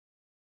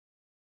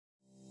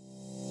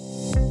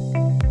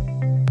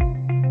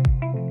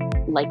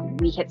like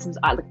we hit some,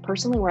 like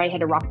personally where I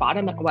hit a rock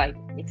bottom, well,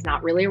 it's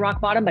not really a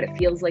rock bottom, but it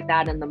feels like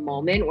that in the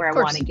moment where I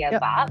want to give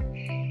up.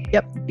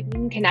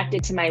 Being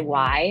connected to my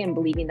why and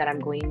believing that I'm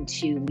going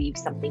to leave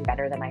something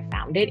better than I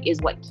found it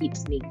is what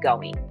keeps me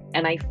going.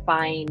 And I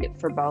find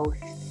for both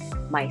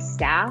my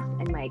staff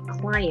and my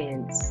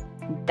clients,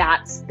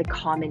 that's the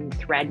common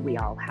thread we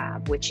all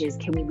have, which is,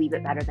 can we leave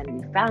it better than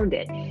we found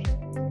it?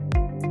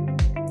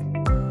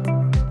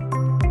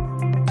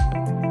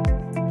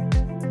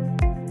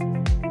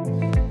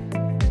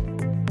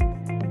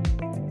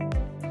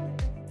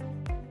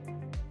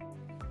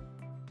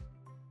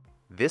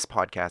 This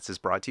podcast is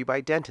brought to you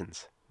by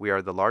Dentons. We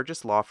are the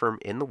largest law firm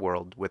in the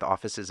world with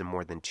offices in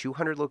more than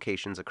 200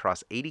 locations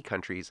across 80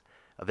 countries,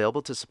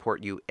 available to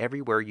support you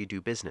everywhere you do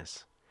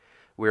business.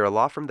 We are a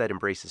law firm that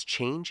embraces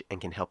change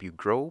and can help you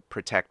grow,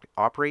 protect,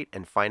 operate,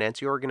 and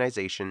finance your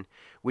organization,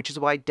 which is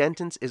why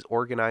Dentons is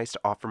organized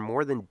to offer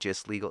more than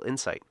just legal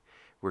insight.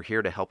 We're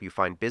here to help you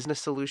find business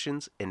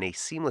solutions in a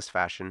seamless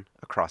fashion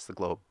across the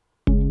globe.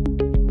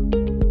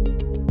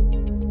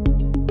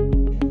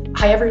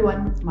 Hi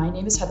everyone, my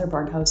name is Heather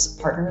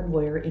Barnhouse, partner and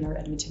lawyer in our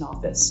Edmonton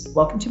office.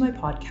 Welcome to my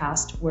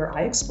podcast where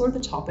I explore the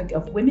topic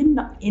of women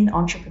in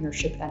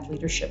entrepreneurship and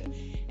leadership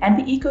and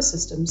the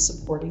ecosystem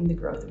supporting the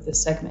growth of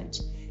this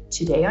segment.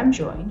 Today I'm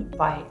joined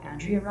by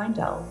Andrea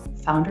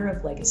Reindel, founder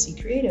of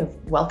Legacy Creative.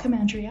 Welcome,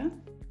 Andrea.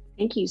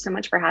 Thank you so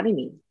much for having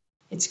me.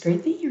 It's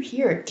great that you're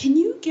here. Can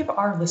you give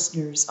our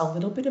listeners a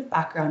little bit of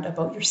background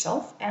about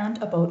yourself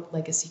and about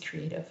Legacy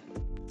Creative?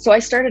 So I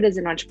started as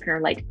an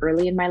entrepreneur like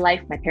early in my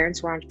life. My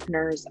parents were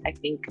entrepreneurs. I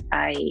think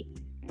I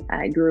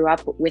grew up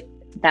with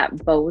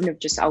that bone of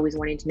just always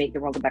wanting to make the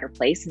world a better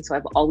place. And so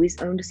I've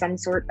always owned some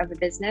sort of a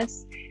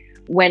business.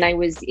 When I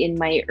was in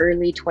my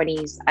early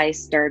 20s,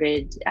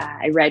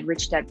 I read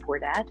Rich Dad, Poor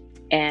Dad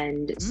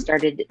and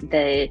started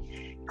the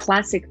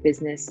classic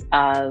business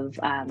of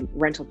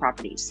rental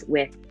properties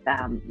with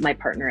my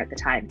partner at the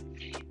time.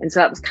 And so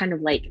that was kind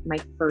of like my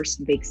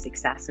first big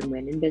success and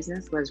win in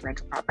business was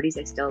rental properties.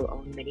 I still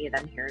own many of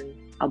them here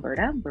in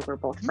Alberta, where we're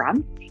both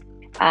from.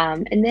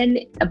 And then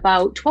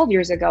about 12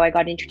 years ago, I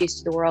got introduced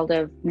to the world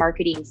of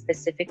marketing,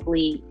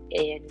 specifically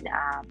in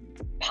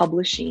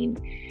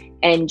publishing,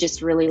 and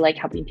just really like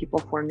helping people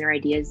form their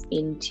ideas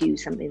into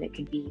something that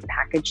could be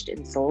packaged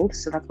and sold.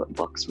 So that's what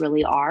books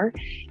really are.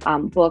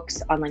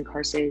 Books, online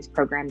courses,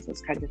 programs,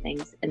 those kinds of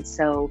things. And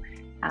so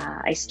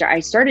I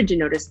started to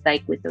notice,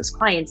 like with those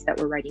clients that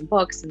were writing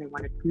books and they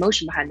wanted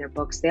promotion behind their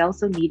books, they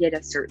also needed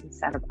a certain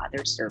set of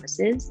other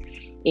services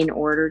in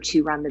order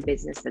to run the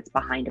business that's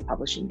behind a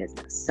publishing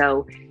business.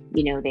 So,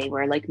 you know, they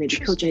were like maybe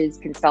coaches,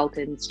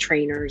 consultants,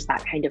 trainers,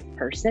 that kind of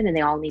person, and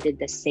they all needed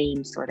the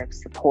same sort of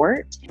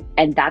support.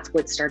 And that's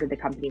what started the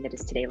company that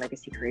is today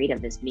Legacy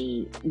Creative, is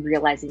me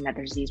realizing that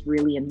there's these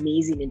really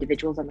amazing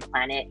individuals on the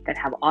planet that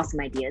have awesome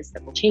ideas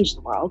that will change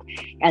the world,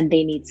 and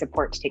they need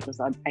support to take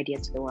those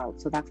ideas to the world.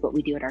 So that's what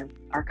we do at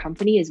our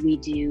company, is we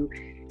do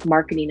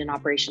marketing and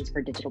operations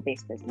for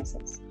digital-based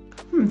businesses.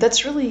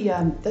 That's really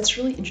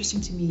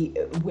interesting to me,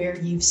 where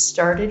you've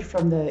started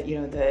from the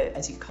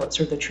as you call it,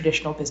 sort of the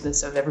traditional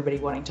business of everybody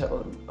wanting to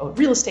own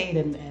real estate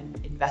and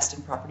invest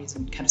in properties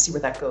and kind of see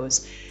where that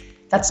goes.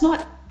 That's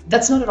not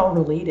at all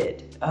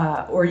related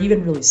or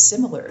even really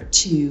similar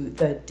to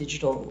the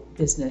digital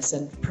business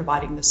and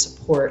providing the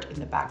support in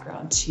the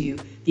background to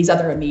these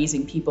other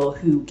amazing people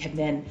who can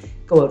then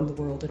go out in the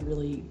world and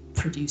really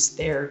produce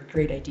their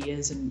great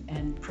ideas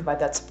and provide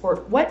that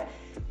support.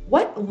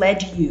 What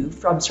led you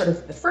from sort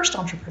of the first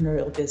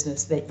entrepreneurial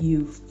business that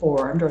you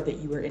formed or that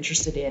you were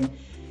interested in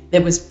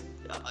that was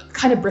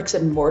kind of bricks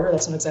and mortar?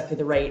 That's not exactly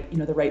the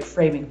right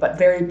framing, but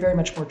very, very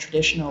much more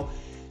traditional,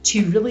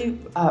 to really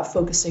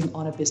focusing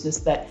on a business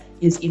that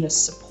is in a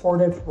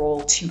supportive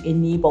role to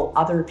enable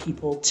other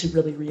people to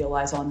really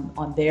realize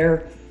on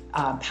their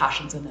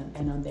passions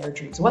and on their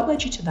dreams. What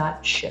led you to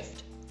that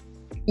shift?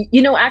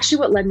 You know, actually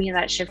what led me to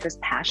that shift was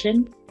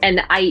passion.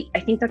 And I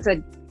think that's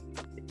a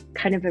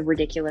kind of a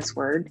ridiculous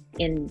word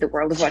in the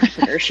world of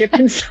entrepreneurship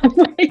in some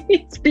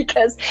ways,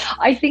 because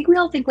I think we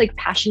all think like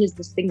passion is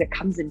this thing that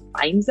comes and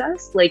finds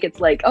us. Like it's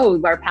like, oh,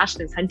 our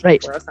passion is hunting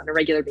for us on a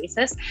regular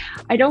basis.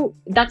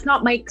 That's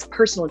not my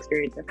personal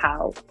experience of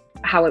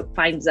how it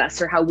finds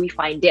us or how we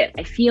find it.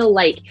 I feel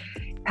like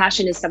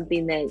passion is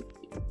something that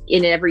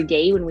in every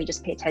day, when we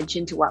just pay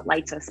attention to what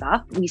lights us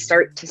up, we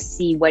start to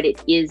see what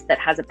it is that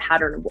has a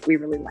pattern of what we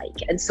really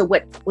like. And so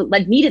what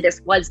led me to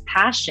this was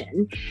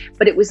passion,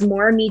 but it was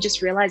more me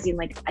just realizing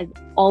like I've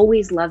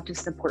always loved to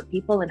support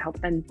people and help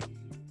them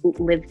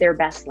live their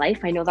best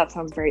life. I know that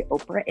sounds very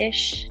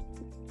Oprah-ish.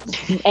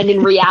 And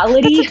in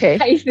reality, okay.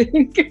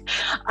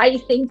 I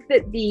think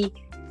that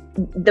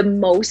the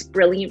most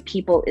brilliant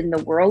people in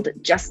the world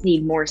just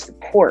need more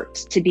support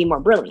to be more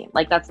brilliant.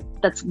 Like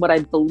that's what I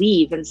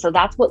believe. And so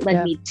that's what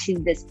led me to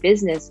this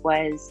business,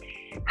 was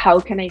how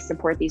can I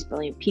support these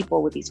brilliant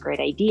people with these great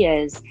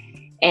ideas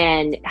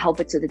and help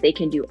it so that they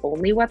can do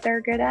only what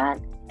they're good at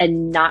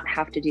and not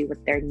have to do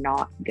what they're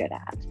not good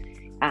at.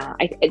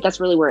 That's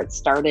really where it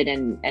started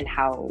and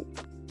how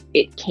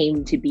it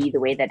came to be the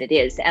way that it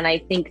is. And I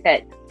think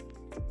that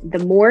the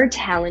more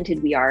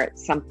talented we are at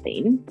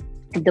something,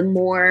 the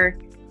more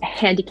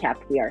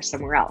handicapped we are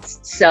somewhere else.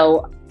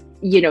 So,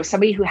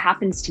 somebody who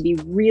happens to be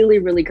really,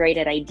 really great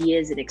at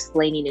ideas and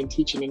explaining and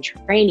teaching and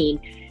training,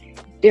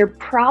 they're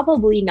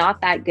probably not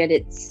that good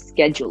at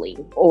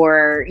scheduling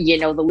or,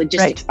 the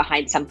logistics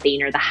behind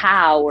something or the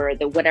how or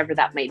the whatever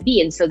that might be.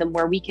 And so the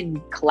more we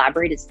can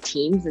collaborate as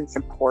teams and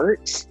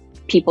support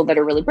people that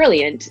are really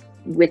brilliant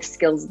with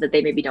skills that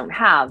they maybe don't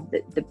have,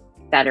 the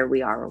better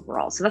we are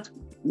overall. So that's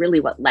really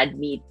what led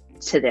me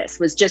to this,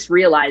 was just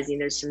realizing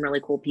there's some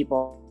really cool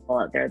people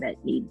out there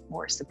that need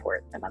more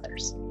support than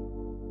others.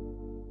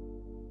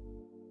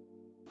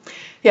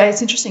 Yeah,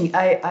 it's interesting.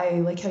 I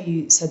like how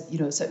you said,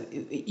 so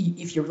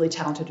if you're really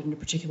talented in a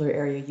particular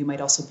area, you might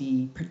also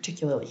be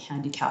particularly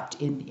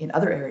handicapped in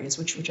other areas,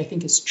 which I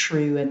think is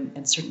true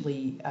and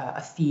certainly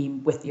a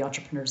theme with the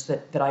entrepreneurs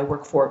that I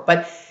work for.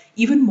 But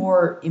even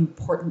more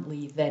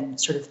importantly than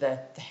sort of the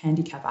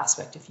handicap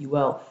aspect, if you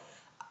will,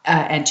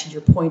 and to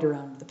your point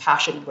around the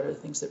passion and what are the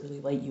things that really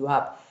light you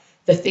up,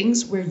 the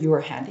things where you're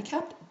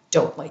handicapped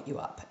don't light you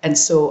up. And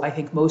so I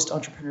think most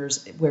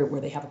entrepreneurs where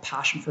they have a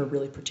passion for a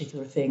really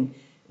particular thing,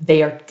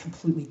 they are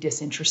completely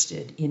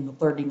disinterested in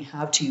learning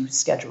how to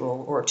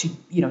schedule or to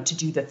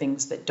do the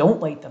things that don't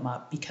light them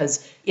up,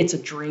 because it's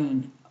a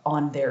drain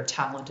on their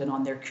talent and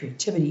on their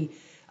creativity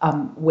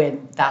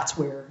when that's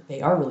where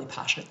they are really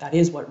passionate. That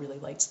is what really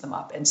lights them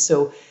up. And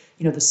so,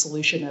 the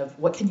solution of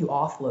what can you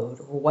offload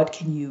or what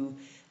can you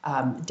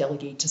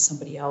delegate to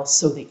somebody else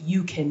so that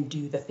you can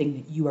do the thing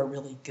that you are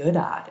really good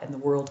at and the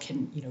world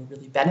can,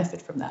 really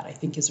benefit from that, I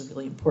think is a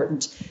really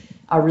important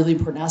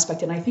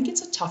aspect. And I think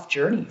it's a tough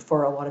journey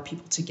for a lot of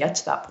people to get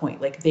to that point.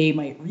 Like they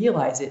might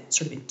realize it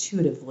sort of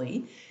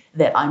intuitively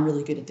that I'm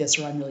really good at this,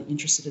 or I'm really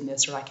interested in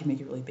this, or I can make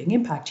a really big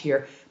impact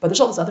here. But there's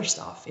all this other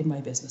stuff in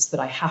my business that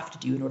I have to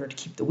do in order to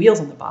keep the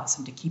wheels on the bus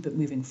and to keep it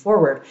moving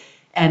forward.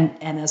 And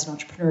as an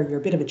entrepreneur, you're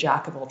a bit of a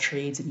jack of all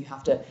trades, and you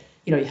have to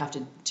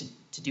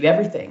do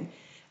everything.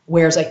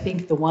 Whereas I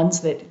think the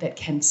ones that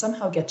can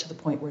somehow get to the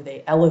point where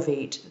they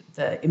elevate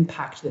the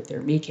impact that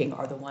they're making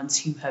are the ones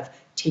who have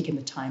taken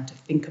the time to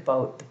think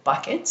about the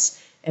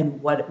buckets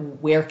and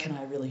where can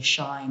I really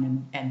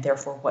shine, and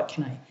therefore what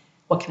can I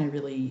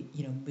really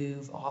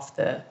move off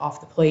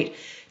the plate.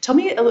 Tell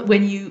me,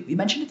 when you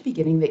mentioned at the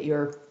beginning that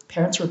your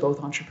parents were both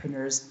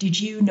entrepreneurs, did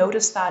you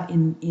notice that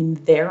in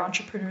their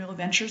entrepreneurial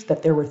ventures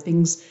that there were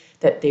things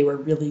that they were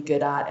really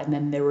good at, and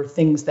then there were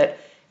things that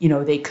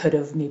they could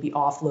have maybe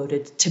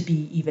offloaded to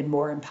be even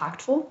more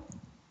impactful?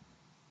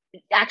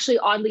 Actually,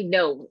 oddly,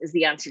 no is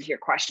the answer to your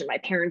question. My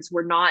parents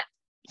were not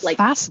like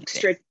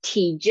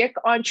strategic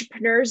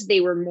entrepreneurs.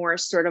 They were more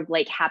sort of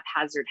like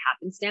haphazard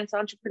happenstance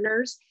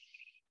entrepreneurs.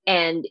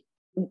 And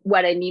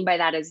what I mean by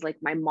that is, like,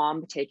 my mom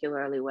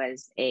particularly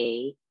was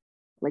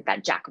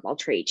that jack of all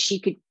trades. She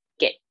could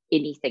get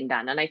anything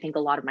done. And I think a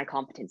lot of my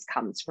competence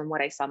comes from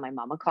what I saw my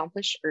mom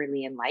accomplish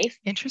early in life.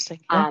 Interesting.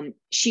 Yeah.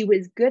 She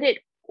was good at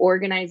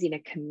organizing a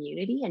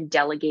community and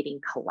delegating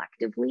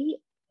collectively.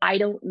 I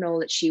don't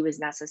know that she was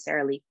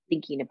necessarily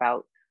thinking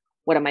about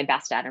what am I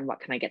best at and what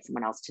can I get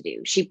someone else to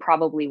do. She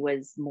probably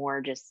was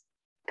more just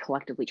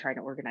collectively trying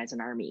to organize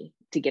an army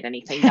to get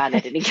anything done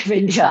at any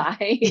given time.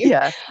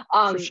 Yeah,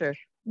 for sure.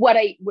 Where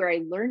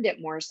I learned it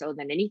more so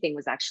than anything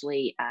was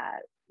actually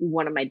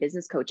one of my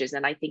business coaches.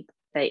 And I think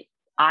that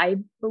I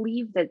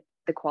believe that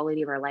the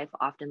quality of our life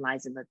often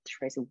lies in the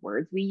choice of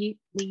words we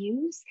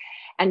use.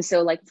 And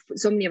so, like,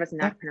 so many of us in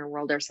the entrepreneur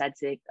world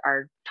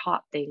are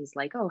taught things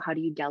like, oh, how do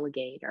you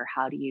delegate, or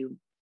how do you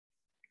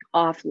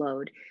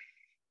offload?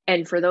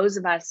 And for those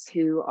of us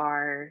who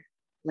are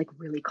like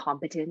really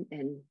competent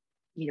and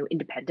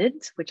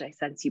independent, which I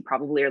sense you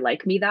probably are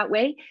like me that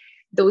way,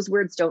 those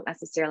words don't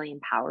necessarily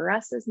empower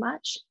us as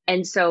much.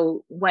 And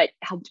so what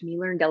helped me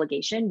learn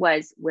delegation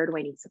was, where do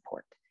I need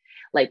support?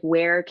 Like,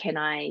 where can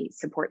I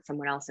support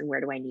someone else, and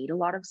where do I need a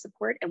lot of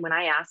support? And when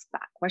I ask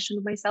that question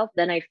of myself,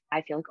 then I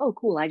feel like, oh,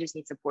 cool, I just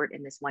need support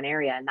in this one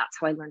area. And that's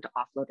how I learned to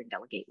offload and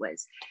delegate,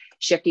 was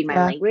shifting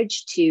my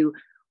language to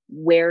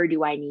where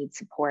do I need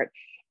support?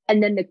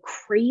 And then the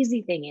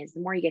crazy thing is,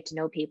 the more you get to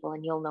know people,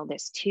 and you'll know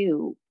this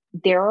too,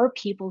 there are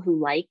people who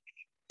like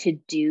to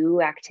do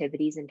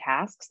activities and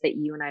tasks that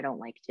you and I don't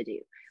like to do.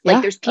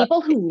 Like, there's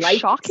people who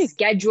like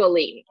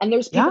scheduling, and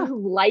there's people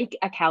who like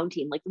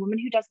accounting. Like, the woman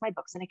who does my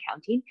books in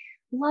accounting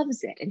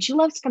loves it. And she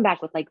loves to come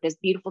back with like this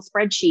beautiful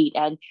spreadsheet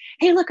and,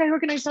 hey, look, I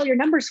organized all your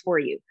numbers for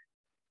you.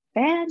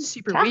 Fantastic.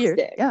 Super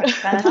weird. Yeah,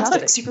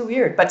 fantastic. Super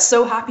weird. But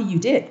so happy you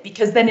did,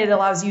 because then it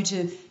allows you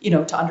to,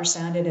 to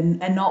understand it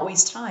and not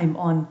waste time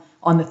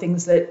on the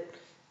things that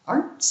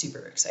aren't super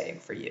exciting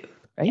for you.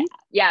 Right?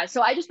 Yeah.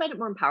 So I just find it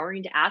more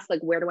empowering to ask,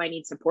 like, where do I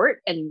need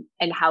support, and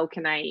how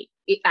can I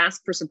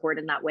ask for support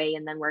in that way?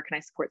 And then where can I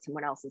support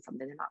someone else in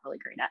something they're not really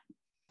great at?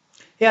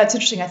 Yeah, it's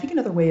interesting. I think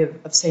another way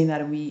of saying that,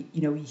 and we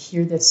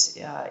hear this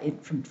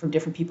from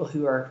different people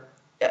who are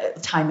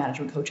time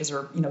management coaches,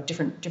 or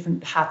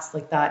different hats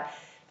like that.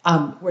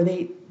 where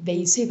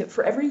they say that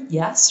for every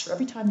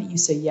time that you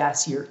say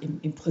yes, you're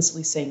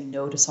implicitly saying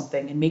no to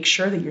something, and make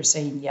sure that you're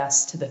saying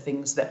yes to the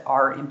things that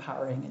are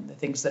empowering and the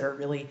things that are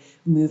really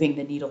moving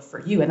the needle for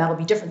you. And that'll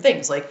be different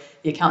things, like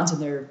the accountants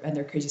and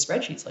their crazy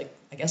spreadsheets. Like,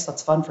 I guess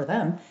that's fun for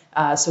them,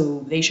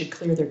 so they should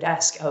clear their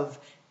desk of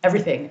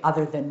everything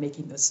other than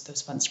making those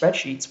fun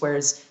spreadsheets.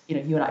 Whereas, you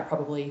and I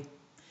probably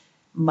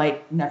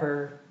might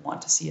never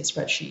want to see a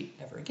spreadsheet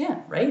ever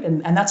again, right?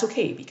 And that's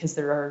okay, because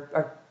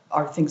there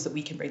are things that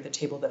we can bring to the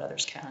table that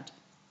others can't.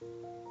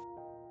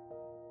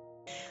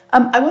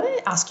 I want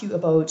to ask you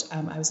about,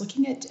 I was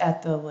looking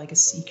at the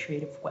Legacy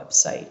Creative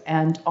website,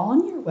 and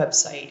on your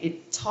website,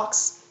 it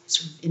talks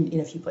sort of in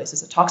a few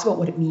places, it talks about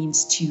what it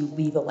means to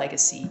leave a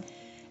legacy.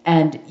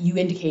 And you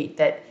indicate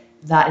that,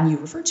 and you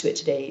referred to it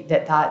today,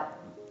 that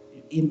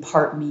in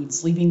part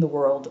means leaving the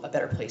world a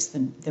better place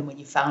than when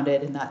you found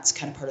it. And that's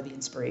kind of part of the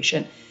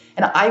inspiration.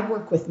 And I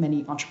work with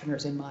many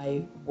entrepreneurs in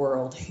my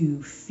world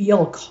who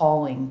feel a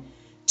calling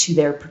to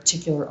their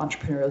particular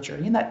entrepreneurial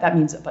journey. And that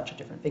means a bunch of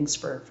different things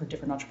for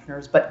different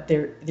entrepreneurs. But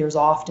there's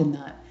often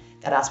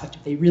that aspect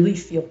of they really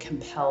feel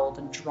compelled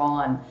and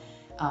drawn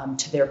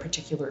to their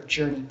particular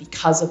journey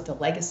because of the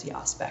legacy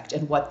aspect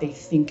and what they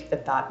think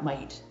that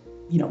might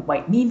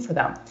mean for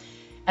them.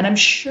 And I'm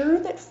sure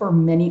that for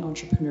many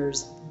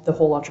entrepreneurs, the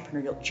whole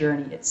entrepreneurial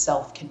journey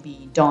itself can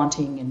be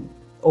daunting and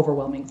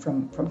overwhelming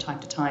from time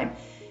to time,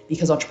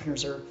 because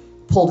entrepreneurs are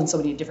pulled in so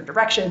many different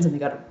directions, and they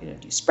got to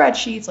do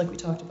spreadsheets like we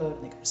talked about,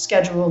 and they got to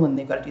schedule, and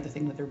they've got to do the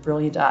thing that they're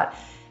brilliant at,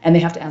 and they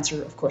have to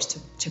answer, of course,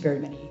 to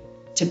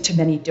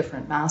many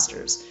different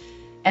masters.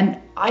 And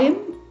I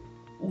am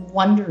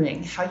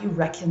wondering how you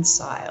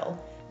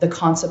reconcile the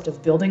concept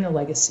of building a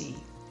legacy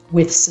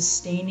with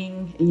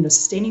sustaining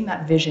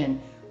that vision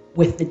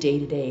with the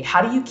day-to-day.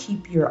 How do you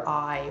keep your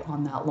eye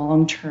on that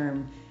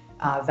long-term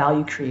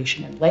value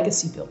creation and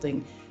legacy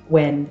building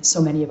when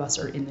so many of us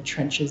are in the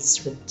trenches,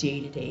 sort of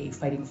day-to-day,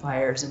 fighting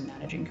fires and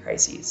managing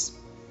crises?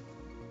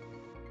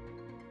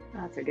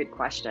 That's a good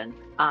question.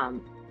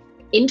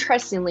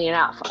 Interestingly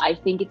enough, I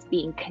think it's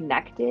being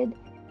connected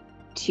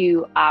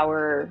to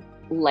our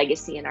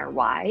legacy and our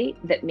why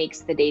that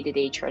makes the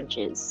day-to-day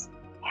trenches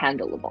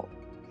handleable.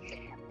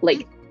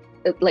 Like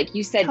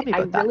you said,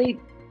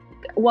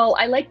 well,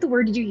 I like the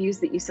word you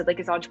used that you said, like,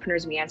 as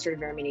entrepreneurs, we answer to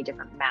very many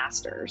different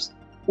masters,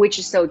 which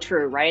is so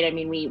true, right? I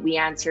mean, we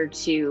answer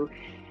to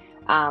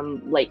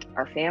like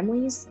our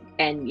families,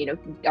 and,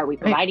 are we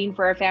providing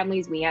for our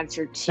families? We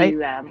answer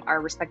to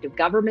our respective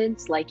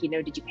governments, like,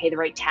 did you pay the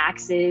right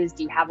taxes?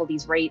 Do you have all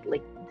these right,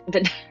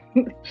 I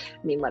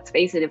mean, let's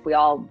face it,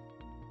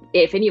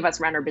 if any of us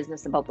ran our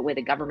business about the way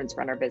the governments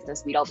run our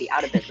business, we'd all be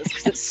out of business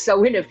because it's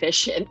so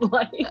inefficient.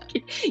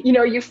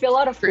 You fill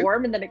out a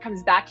form and then it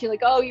comes back to you like,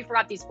 oh, you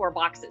forgot these 4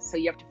 boxes. So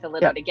you have to fill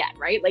it out again,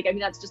 right?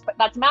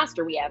 That's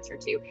master we answer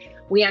to.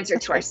 We answer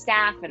to our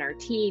staff and our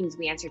teams.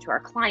 We answer to our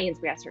clients.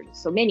 We answer to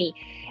so many.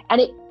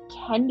 And it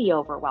can be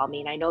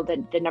overwhelming. I know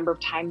that the number of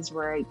times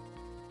where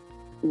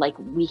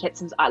we hit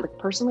some,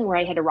 personally, where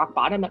I hit a rock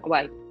bottom.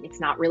 Well,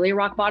 it's not really a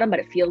rock bottom, but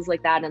it feels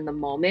like that in the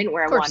moment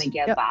where I want to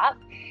give up.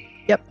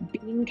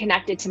 Being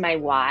connected to my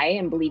why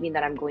and believing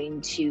that I'm going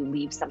to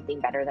leave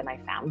something better than I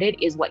found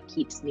it is what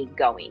keeps me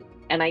going.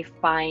 And I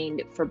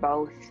find for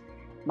both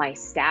my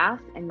staff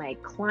and my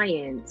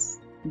clients,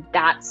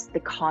 that's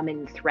the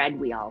common thread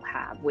we all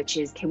have, which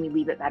is, can we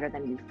leave it better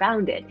than we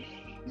found it?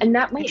 And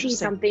that might be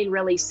something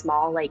really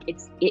small. Like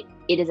it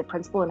is a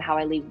principle in how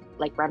I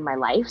run my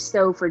life.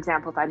 So for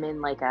example, if I'm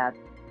in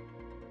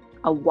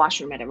a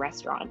washroom at a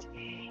restaurant,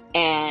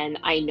 and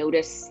I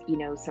notice,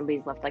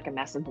 somebody's left a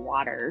mess of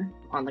water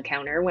on the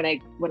counter when I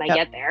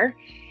get there,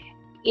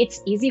 it's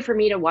easy for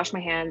me to wash my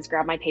hands,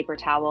 grab my paper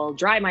towel,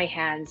 dry my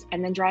hands,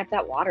 and then dry up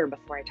that water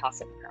before I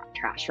toss it in the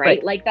trash,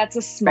 right? That's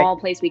a small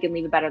place we can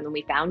leave it better than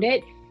we found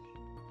it.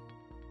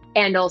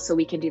 And also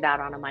we can do that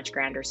on a much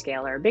grander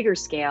scale or a bigger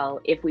scale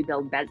if we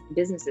build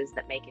businesses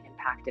that make an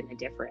impact and a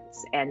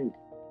difference. And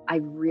I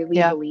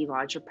really believe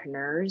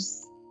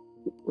entrepreneurs,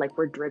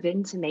 we're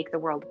driven to make the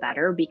world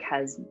better,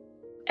 because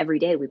every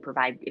day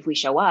if we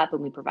show up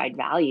and we provide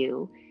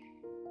value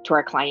to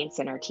our clients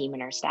and our team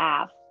and our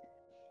staff,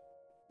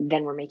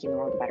 then we're making the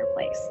world a better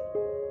place.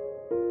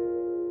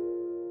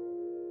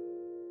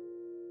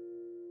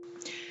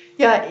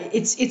 Yeah,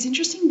 it's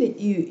interesting that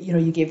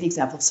you gave the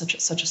example of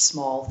such a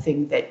small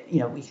thing that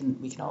we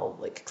can all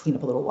clean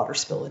up a little water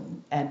spill,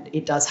 and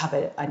it does have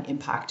an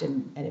impact,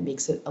 and it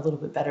makes it a little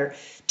bit better.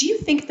 Do you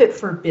think that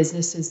for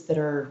businesses that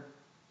are,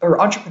 or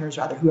entrepreneurs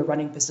rather, who are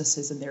running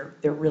businesses and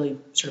they're really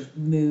sort of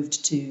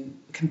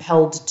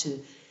compelled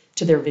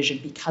to their vision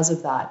because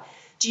of that,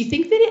 do you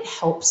think that it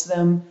helps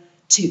them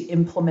to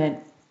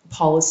implement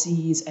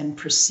policies and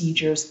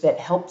procedures that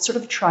help sort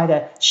of try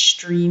to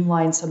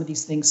streamline some of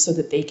these things so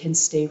that they can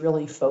stay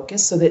really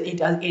focused, so that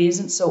it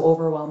isn't so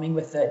overwhelming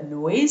with the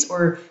noise?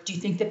 Or do you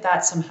think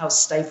that somehow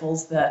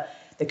stifles the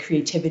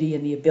creativity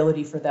and the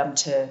ability for them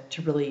to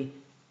really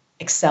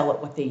excel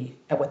at what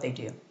they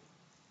do?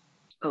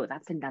 Oh,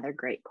 that's another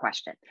great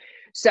question.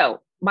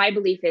 So my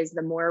belief is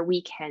the more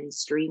we can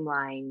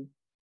streamline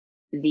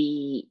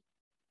the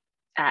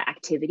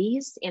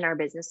activities in our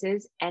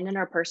businesses and in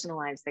our personal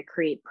lives that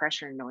create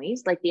pressure and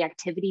noise, like the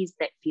activities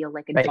that feel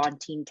like a Right.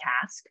 daunting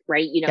task,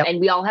 right? Yep. And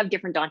we all have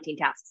different daunting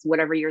tasks,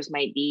 whatever yours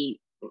might be.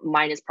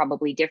 Mine is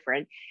probably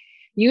different.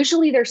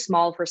 Usually they're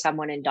small for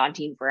someone and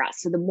daunting for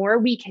us. So the more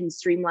we can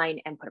streamline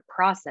and put a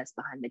process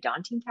behind the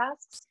daunting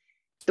tasks,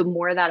 the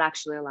more that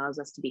actually allows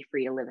us to be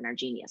free to live in our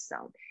genius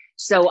zone.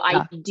 So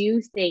I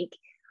do think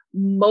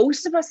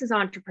most of us as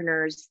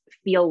entrepreneurs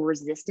feel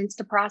resistance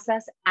to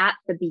process at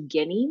the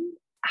beginning.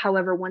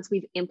 However, once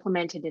we've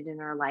implemented it in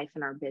our life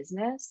and our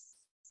business,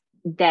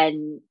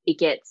 then it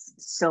gets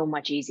so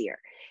much easier.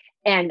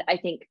 And I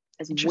think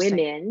as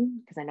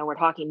women, because I know we're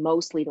talking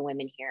mostly to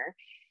women here,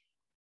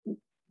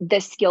 the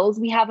skills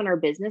we have in our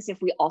business,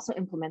 if we also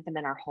implement them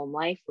in our home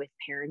life with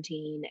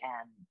parenting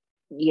and,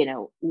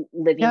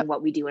 living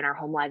what we do in our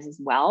home lives as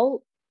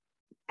well,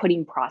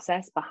 putting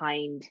process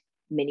behind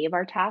many of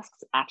our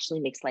tasks actually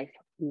makes life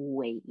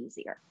way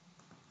easier.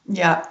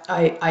 Yeah,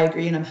 I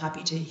agree. And I'm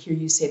happy to hear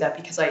you say that,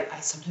 because I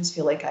sometimes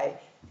feel like I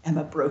am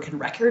a broken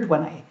record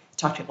when I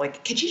talk to people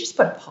like, could you just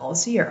put a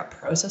policy or a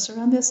process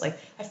around this? Like,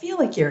 I feel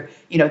like you're,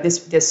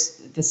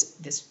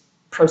 this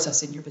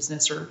process in your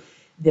business or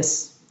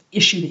this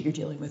issue that you're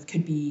dealing with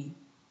could be,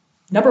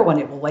 number one,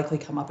 it will likely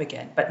come up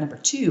again. But number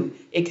two,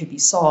 it could be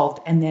solved.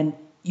 And then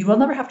you will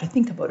never have to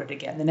think about it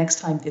again. The next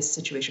time this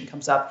situation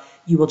comes up,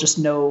 you will just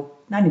know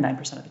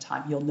 99% of the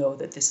time, you'll know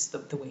that this is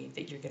the way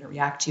that you're going to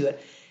react to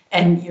it.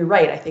 And you're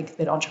right. I think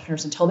that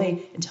entrepreneurs, until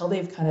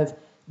they've kind of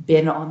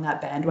been on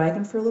that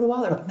bandwagon for a little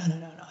while, they're like,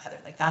 no, Heather,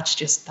 like that's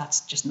just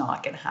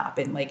not going to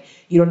happen. Like,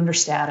 you don't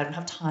understand. I don't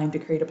have time to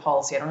create a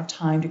policy. I don't have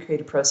time to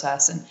create a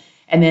process.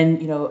 And then,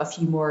 a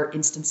few more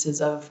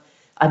instances of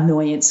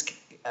annoyance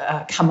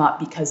come up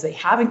because they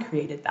haven't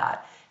created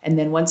that. And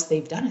then once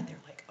they've done it, they're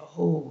like,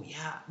 oh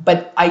yeah.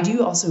 But I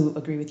do also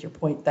agree with your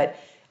point that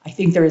I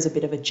think there is a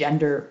bit of a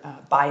gender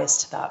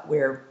bias to that,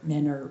 where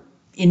men are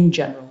in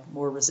general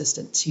more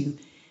resistant to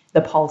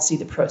the policy,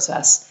 the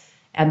process,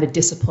 and the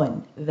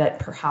discipline that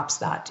perhaps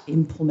that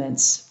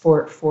implements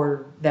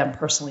for them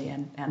personally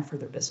and for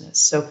their business.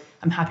 So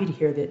I'm happy to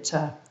hear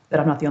that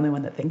I'm not the only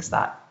one that thinks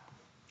that.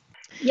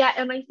 Yeah,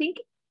 and I think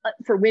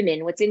for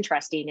women, what's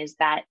interesting is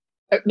that,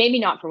 maybe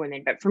not for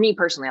women, but for me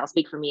personally, I'll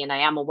speak for me, and I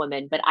am a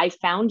woman, but I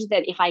found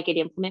that if I could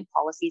implement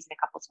policies in a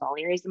couple small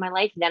areas of my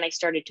life, then I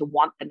started to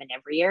want them in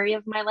every area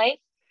of my life.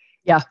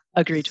 Yeah,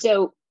 agreed.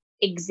 So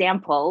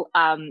example,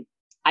 I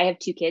have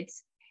 2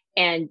 kids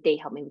and they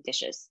help me with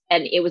dishes.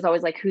 And it was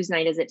always like, whose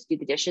night is it to do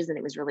the dishes? And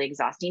it was really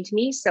exhausting to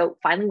me. So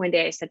finally one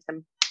day I said to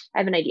them, I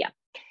have an idea.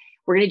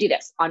 We're going to do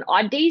this. On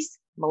odd days,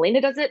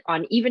 Melina does it.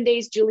 On even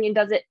days, Julian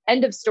does it.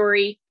 End of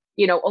story.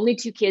 Only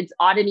 2 kids,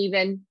 odd and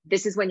even.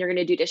 This is when you're going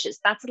to do dishes.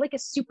 That's like a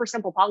super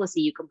simple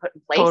policy you can put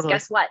in place. Totally.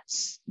 Guess what?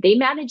 They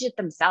manage it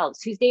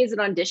themselves. Whose day is it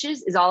on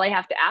dishes is all I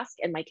have to ask.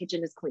 And my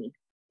kitchen is clean.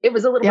 It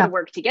was a little bit of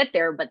work to get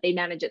there, but they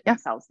manage it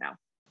themselves now.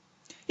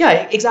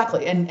 Yeah,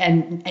 exactly.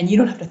 And you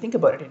don't have to think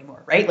about it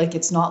anymore, right? Like,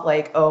 it's not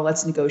like, oh,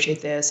 let's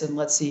negotiate this and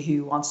let's see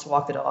who wants to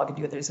walk the dog and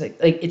do it.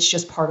 Like it's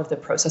just part of the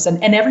process.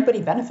 And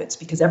everybody benefits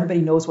because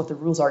everybody knows what the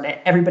rules are and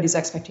everybody's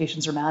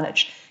expectations are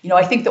managed.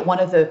 I think that one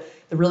of the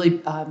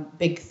really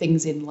big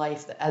things in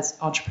life that, as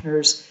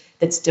entrepreneurs,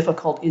 that's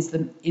difficult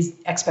is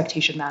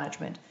expectation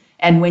management.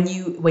 And when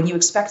you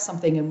expect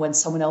something and when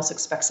someone else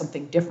expects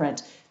something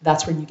different,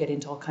 that's when you get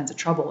into all kinds of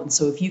trouble. And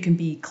so if you can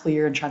be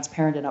clear and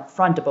transparent and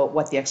upfront about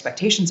what the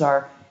expectations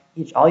are,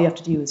 all you have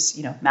to do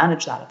is,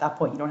 manage that. At that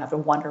point, you don't have to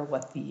wonder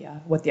what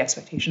the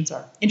expectations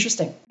are.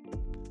 Interesting.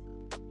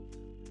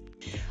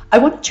 I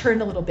want to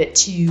turn a little bit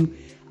to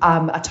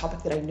a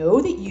topic that I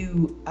know that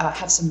you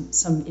have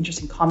some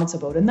interesting comments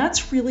about, and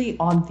that's really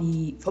on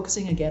the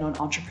focusing again on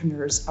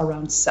entrepreneurs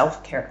around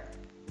self-care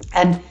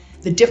and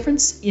the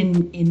difference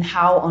in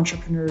how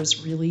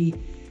entrepreneurs really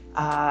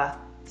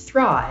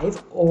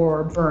thrive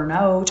or burn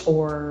out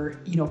or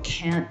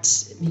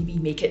can't maybe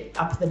make it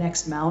up the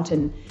next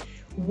mountain.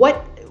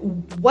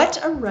 What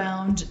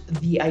around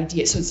the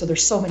idea? So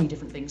there's so many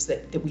different things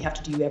that we have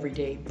to do every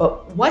day.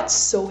 But what's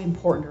so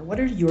important, or what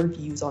are your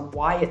views on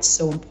why it's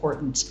so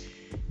important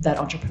that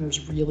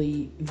entrepreneurs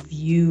really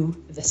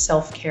view the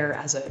self-care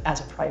as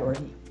a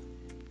priority?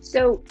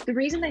 So the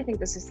reason I think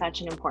this is such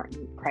an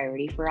important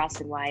priority for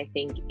us and why I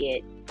think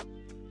it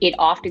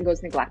often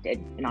goes neglected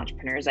in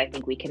entrepreneurs, I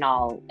think we can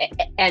all,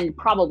 and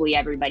probably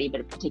everybody,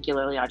 but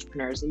particularly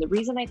entrepreneurs. And the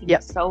reason I think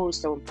it's so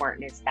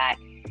important is that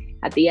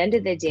at the end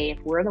of the day, if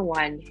we're the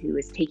one who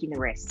is taking the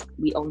risk,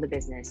 we own the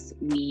business,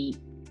 we,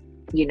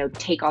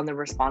 take on the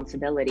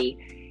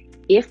responsibility.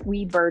 If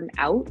we burn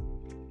out,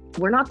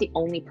 we're not the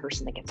only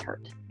person that gets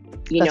hurt.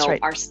 Right.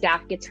 Our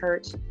staff gets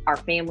hurt, our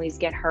families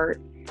get hurt,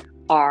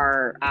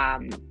 our,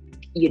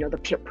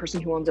 the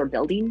person who owns our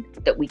building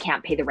that we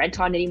can't pay the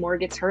rent on anymore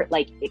gets hurt.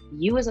 Like, if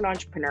you as an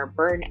entrepreneur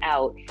burn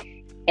out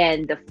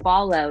and the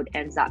fallout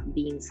ends up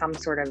being some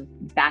sort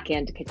of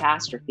back-end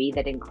catastrophe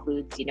that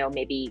includes,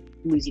 maybe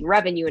losing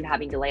revenue and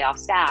having to lay off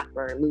staff,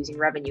 or losing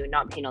revenue and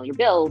not paying all your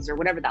bills, or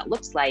whatever that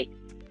looks like,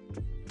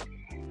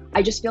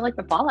 I just feel like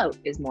the fallout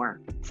is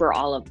more for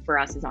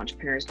us as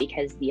entrepreneurs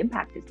because the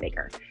impact is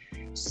bigger.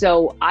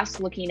 So us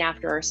looking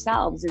after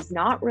ourselves is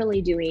not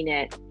really doing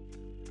it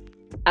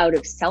out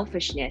of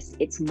selfishness.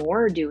 It's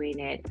more doing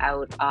it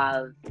out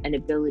of an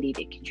ability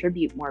to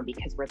contribute more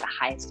because we're the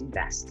highest and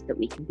best that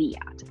we can be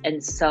at.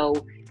 And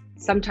so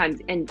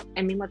sometimes, and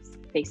I mean, let's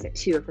face it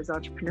too, if as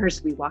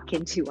entrepreneurs we walk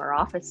into our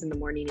office in the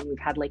morning and we've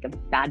had like a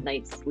bad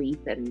night's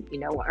sleep and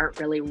aren't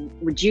really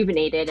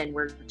rejuvenated and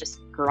we're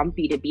just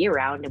grumpy to be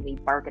around, and we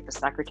bark at the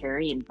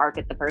secretary and bark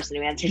at the person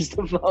who answers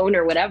the phone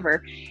or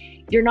whatever,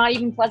 you're not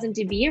even pleasant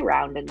to be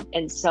around.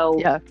 And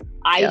so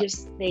I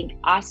just think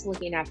us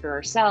looking after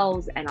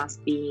ourselves and us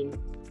being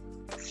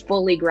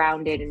fully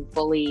grounded and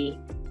fully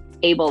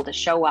able to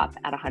show up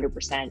at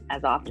 100%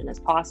 as often as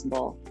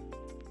possible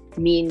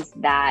means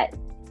that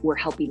we're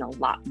helping a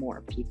lot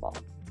more people.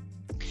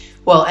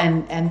 Well,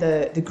 and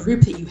the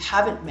group that you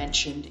haven't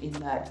mentioned in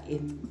kind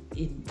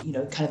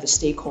of the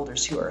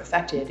stakeholders who are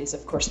affected is,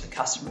 of course, the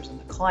customers and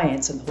the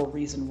clients, and the whole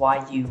reason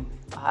why you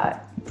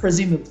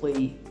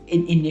presumably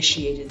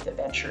initiated the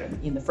venture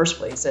in the first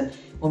place. And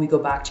when we go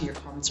back to your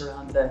comments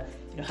around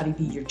how do you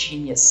be your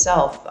genius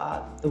self,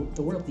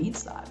 the world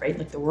needs that, right?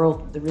 Like the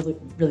world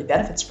really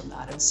benefits from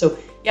that. And so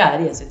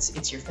it is.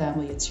 It's your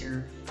family, it's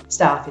your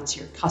staff, it's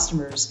your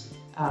customers.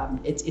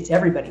 It's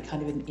everybody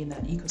kind of in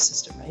that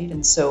ecosystem, right?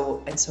 And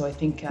so I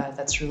think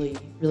that's really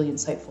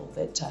insightful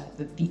that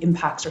the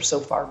impacts are so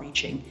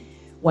far-reaching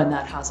when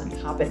that hasn't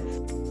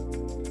happened.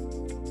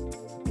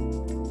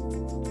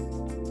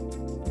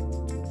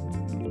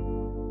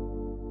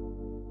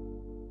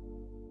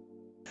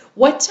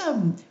 What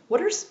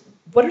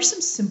are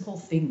some simple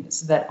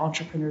things that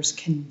entrepreneurs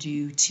can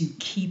do to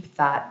keep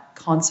that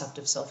concept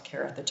of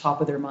self-care at the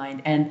top of their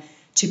mind and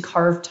to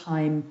carve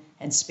time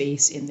and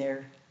space in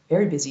their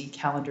very busy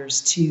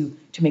calendars to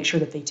make sure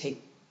that they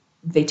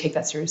take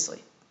that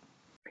seriously?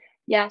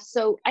 Yeah,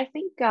 so I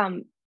think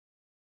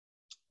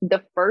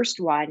the first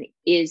one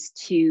is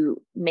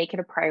to make it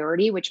a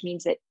priority, which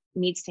means it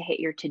needs to hit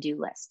your to-do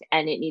list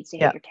and it needs to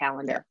hit your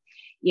calendar.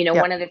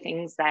 One of the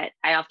things that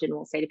I often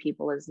will say to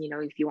people is,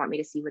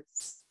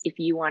 if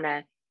you want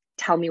to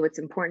tell me what's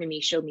important to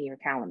me, show me your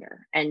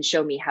calendar and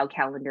show me how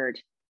calendared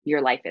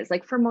your life is.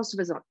 Like for most of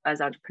us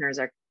as entrepreneurs,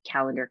 our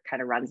calendar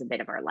kind of runs a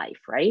bit of our life,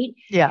 right?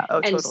 Yeah. Oh,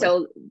 and totally.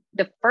 So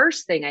the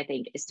first thing I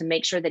think is to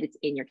make sure that it's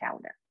in your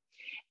calendar.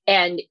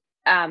 And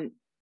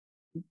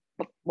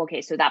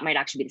okay, so that might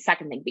actually be the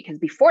second thing, because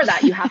before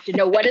that, you have to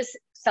know what does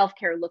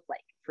self-care look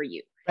like for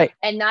you. Right.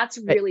 And that's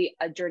really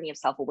a journey of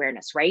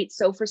self-awareness, right?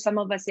 So for some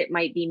of us, it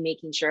might be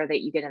making sure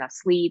that you get enough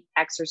sleep,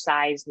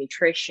 exercise,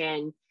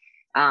 nutrition,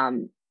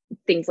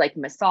 things like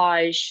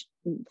massage,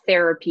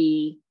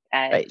 therapy.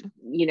 Right.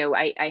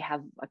 I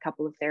have a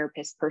couple of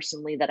therapists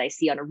personally that I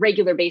see on a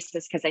regular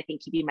basis because I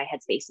think keeping my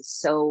headspace is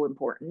so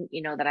important,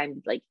 that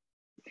I'm like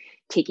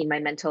taking my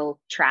mental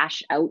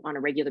trash out on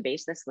a regular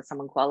basis with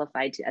someone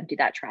qualified to empty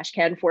that trash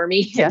can for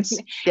me. Yes.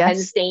 And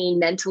staying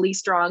mentally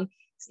strong,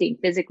 staying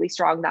physically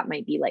strong. That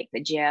might be like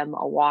the gym,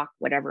 a walk,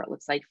 whatever it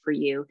looks like for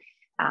you,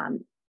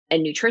 and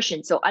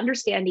nutrition. So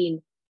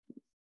understanding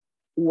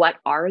what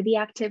are the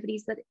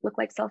activities that look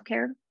like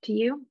self-care to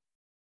you,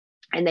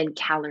 and then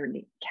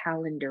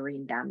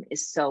calendaring them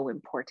is so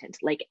important.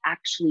 Like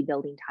actually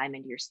building time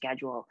into your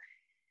schedule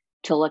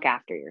to look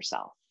after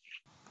yourself.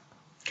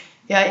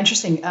 Yeah,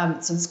 interesting.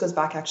 So this goes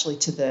back actually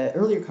to the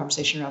earlier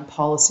conversation around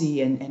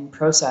policy and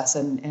process.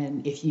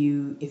 And if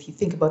you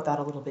think about that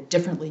a little bit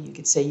differently, you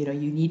could say,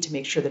 you need to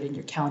make sure that in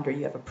your calendar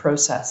you have a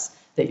process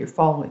that you're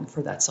following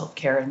for that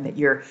self-care, and that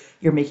you're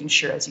making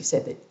sure, as you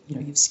said, that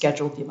you've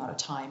scheduled the amount of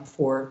time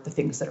for the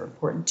things that are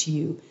important to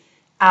you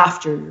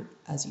after,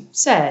 as you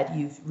said,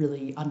 you've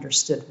really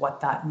understood what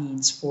that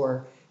means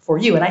for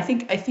you. And I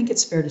think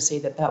it's fair to say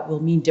that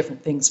will mean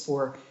different things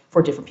for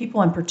different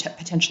people, and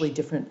potentially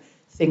different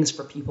things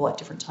for people at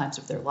different times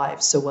of their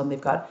lives. So when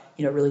they've got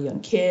really young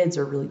kids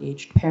or really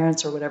aged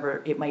parents or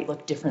whatever, it might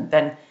look different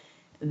than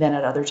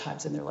at other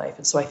times in their life.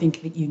 And so I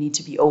think that you need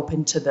to be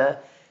open to the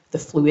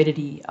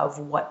fluidity of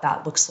what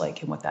that looks like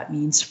and what that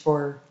means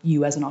for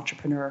you as an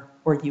entrepreneur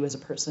or you as a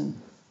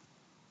person.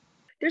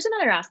 There's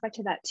another aspect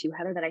to that too,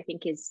 Heather, that I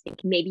think is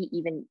maybe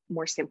even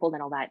more simple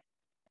than all that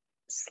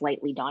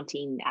slightly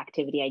daunting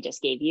activity I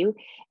just gave you.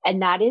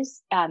 And that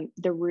is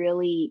the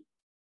really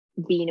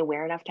being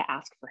aware enough to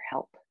ask for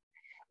help.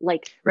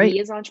 Like we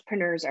as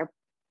entrepreneurs are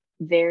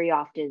very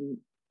often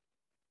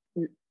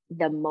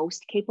the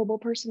most capable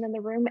person in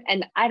the room.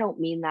 And I don't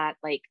mean that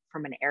like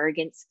from an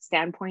arrogance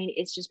standpoint.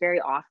 It's just very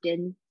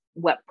often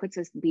what puts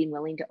us being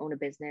willing to own a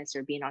business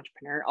or be an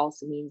entrepreneur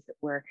also means that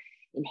we're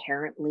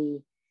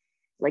inherently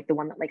like the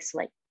one that likes to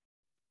like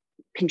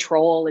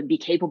control and be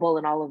capable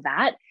and all of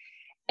that.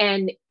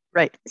 And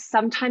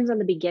sometimes on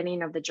the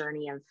beginning of the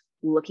journey of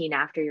looking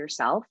after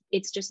yourself,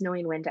 it's just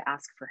knowing when to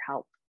ask for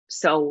help.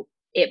 So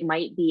it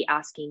might be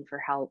asking for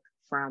help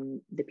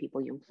from the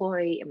people you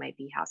employ. It might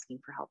be asking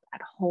for help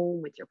at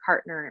home with your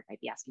partner. It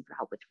might be asking for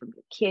help from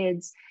your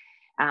kids.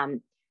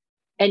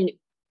 And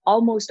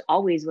almost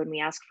always when we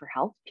ask for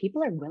help,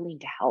 people are willing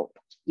to help.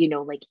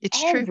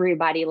 It's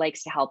everybody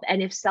likes to help.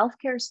 And if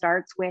self-care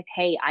starts with,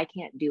 hey, I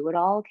can't do it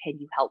all, can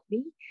you help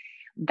me?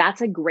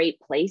 that's a great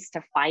place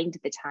to find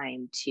the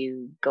time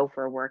to go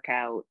for a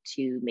workout,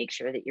 to make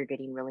sure that you're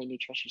getting really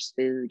nutritious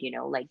food,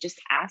 like just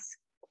ask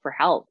for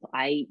help.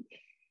 I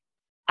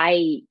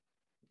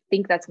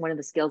think that's one of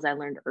the skills I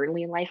learned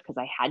early in life because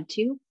I had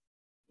to,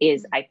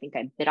 is I think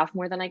I bit off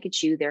more than I could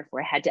chew.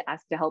 Therefore, I had to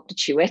ask to help to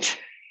chew it.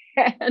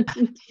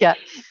 and, Yeah.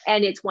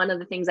 and it's one of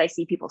the things I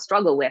see people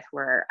struggle with,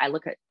 where I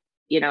look at,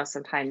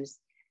 sometimes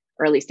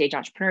early stage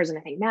entrepreneurs and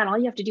I think, man, all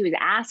you have to do is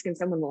ask and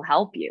someone will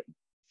help you.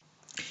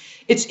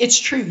 It's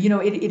true.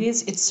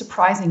 It's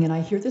surprising. And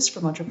I hear this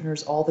from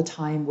entrepreneurs all the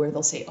time where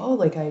they'll say, oh,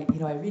 like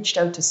I reached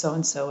out to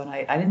so-and-so and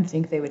I didn't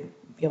think they would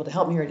be able to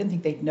help me, or I didn't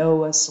think they'd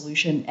know a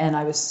solution. And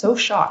I was so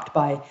shocked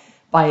by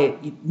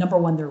number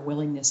one, their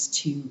willingness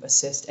to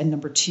assist, and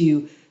number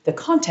two, the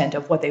content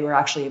of what they were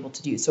actually able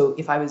to do. So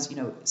if I was,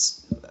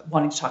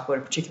 wanting to talk about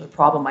a particular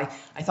problem, I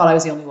thought I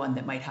was the only one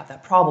that might have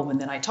that problem.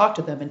 And then I talked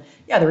to them, and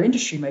yeah, their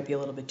industry might be a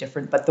little bit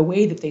different, but the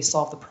way that they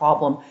solve the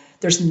problem,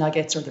 there's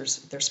nuggets, or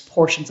there's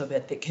portions of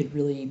it that could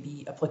really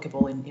be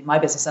applicable in my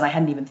business. And I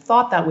hadn't even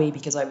thought that way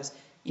because I was,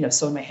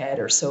 so in my head,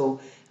 or so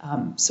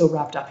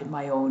wrapped up in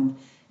my own,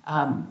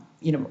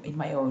 in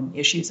my own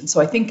issues. And so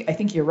I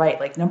think you're right.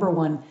 Like, number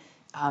one,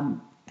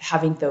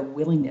 having the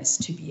willingness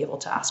to be able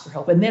to ask for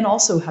help, and then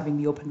also having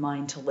the open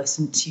mind to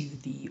listen to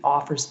the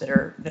offers that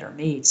are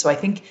made. So I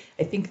think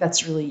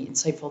that's really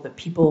insightful, that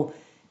people,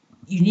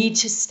 you need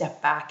to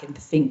step back and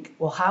think,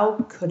 well, how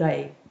could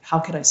I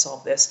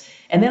solve this?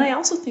 And then I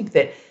also think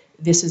that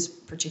this is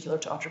particular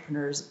to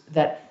entrepreneurs,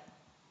 that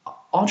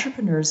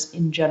entrepreneurs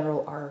in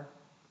general are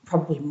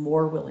probably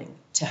more willing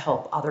to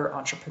help other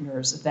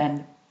entrepreneurs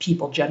than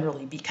people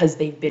generally, because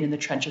they've been in the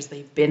trenches,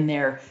 they've been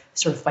there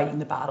sort of fighting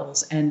the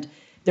battles. And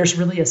there's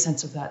really a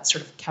sense of that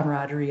sort of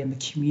camaraderie and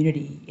the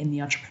community in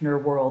the entrepreneur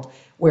world,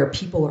 where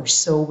people are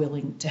so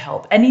willing to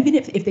help. And even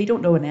if they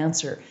don't know an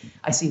answer,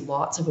 I see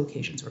lots of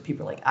occasions where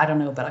people are like, I don't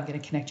know, but I'm going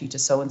to connect you to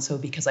so-and-so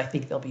because I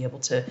think they'll be able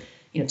to,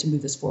 to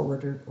move this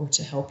forward or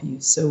to help you.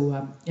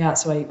 So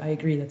so I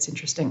agree. That's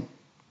interesting.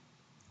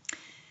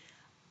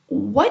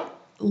 What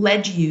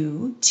led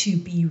you to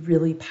be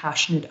really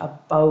passionate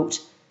about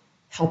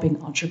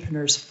helping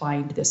entrepreneurs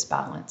find this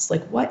balance?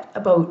 Like, what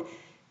about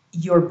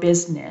your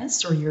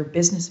business or your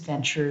business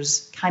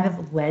ventures kind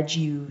of led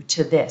you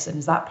to this? And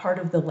is that part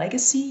of the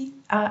legacy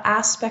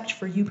aspect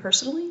for you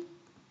personally?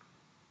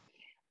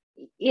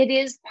 It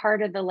is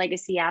part of the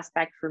legacy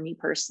aspect for me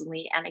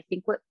personally. And I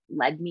think what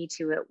led me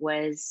to it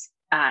was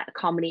a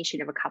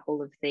combination of a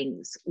couple of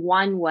things.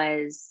 One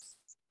was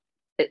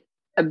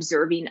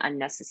observing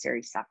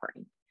unnecessary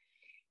suffering.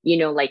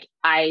 Like,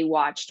 I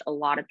watched a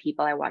lot of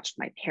people. I watched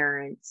my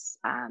parents,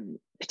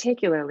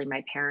 particularly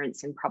my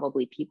parents, and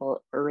probably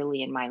people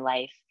early in my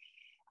life,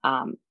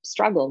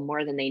 struggle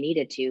more than they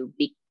needed to,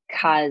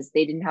 because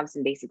they didn't have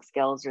some basic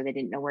skills, or they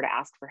didn't know where to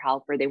ask for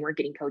help, or they weren't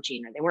getting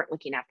coaching, or they weren't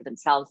looking after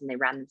themselves, and they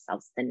ran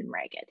themselves thin and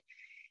ragged.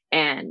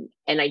 And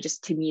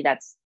to me,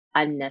 that's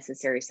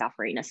unnecessary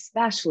suffering,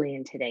 especially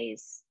in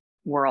today's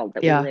world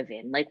that we live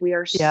in. Like, we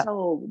are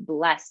so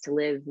blessed to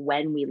live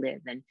when we live.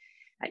 And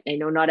I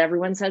know not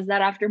everyone says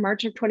that after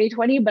March of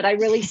 2020, but I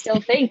really still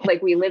think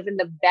like we live in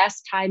the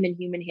best time in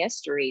human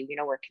history.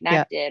 We're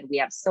connected. We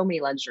have so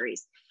many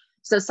luxuries.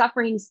 So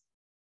suffering's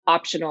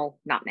optional,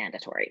 not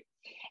mandatory.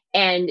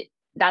 And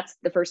that's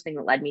the first thing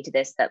that led me to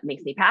this, that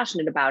makes me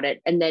passionate about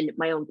it. And then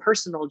my own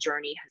personal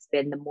journey has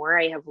been, the more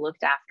I have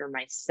looked after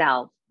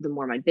myself, the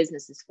more my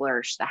business has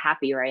flourished, the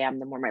happier I am,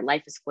 the more my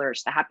life has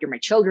flourished, the happier my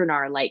children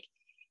are. Like,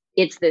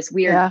 it's this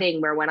weird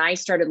thing where when I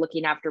started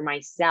looking after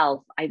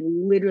myself, I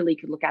literally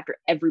could look after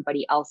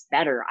everybody else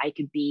better. I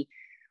could be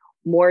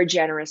more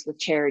generous with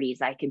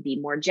charities. I could be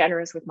more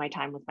generous with my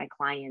time with my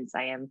clients.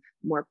 I am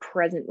more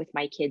present with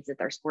my kids at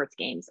their sports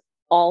games,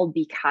 all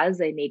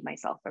because I made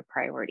myself a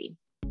priority.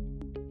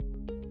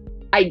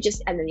 And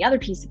then the other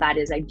piece of that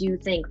is, I do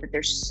think that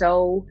there's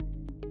so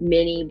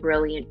many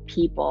brilliant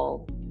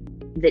people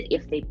that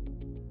if they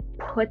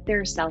put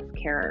their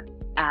self-care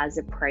as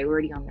a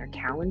priority on their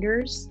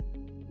calendars,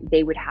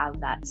 they would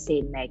have that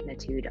same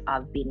magnitude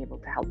of being able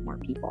to help more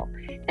people.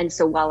 And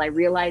so while I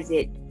realize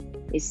it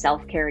is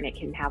self-care and it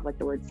can have like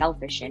the word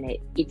selfish in it,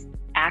 it's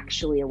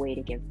actually a way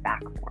to give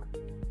back more.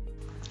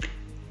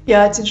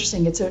 Yeah, it's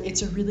interesting. It's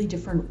a really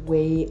different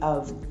way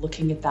of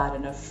looking at that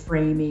and of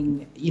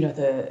framing,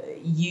 the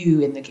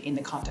you in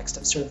the context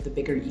of sort of the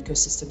bigger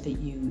ecosystem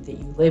that you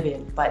live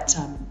in. But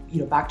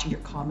back to your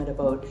comment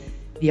about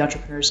the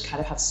entrepreneurs kind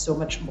of have so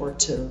much more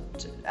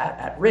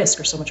at risk,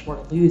 or so much more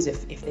to lose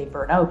if they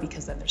burn out,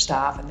 because then their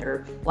staff and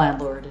their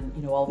landlord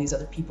and all these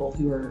other people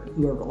who are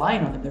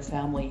relying on them, their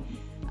family,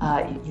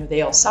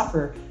 they all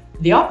suffer.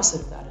 The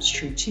opposite of that is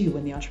true too.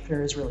 When the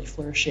entrepreneur is really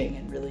flourishing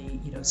and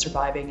really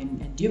surviving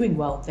and doing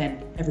well,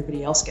 then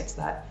everybody else gets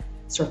that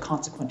sort of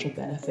consequential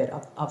benefit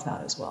of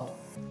that as well.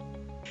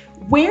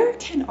 Where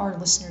can our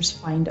listeners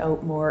find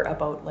out more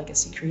about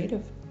Legacy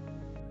Creative?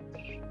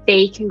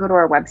 They can go to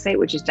our website,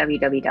 which is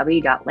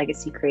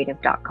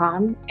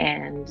www.legacycreative.com,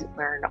 and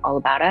learn all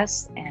about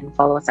us, and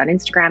follow us on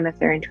Instagram if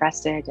they're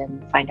interested,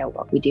 and find out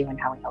what we do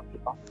and how we help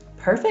people.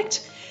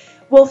 Perfect.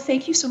 Well,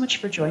 thank you so much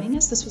for joining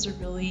us. This was a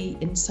really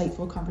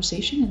insightful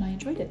conversation and I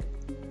enjoyed it.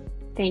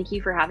 Thank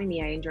you for having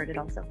me. I enjoyed it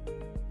also.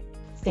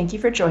 Thank you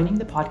for joining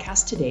the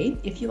podcast today.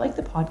 If you like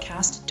the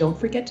podcast, don't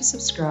forget to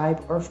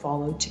subscribe or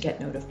follow to get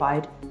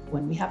notified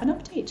when we have an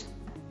update.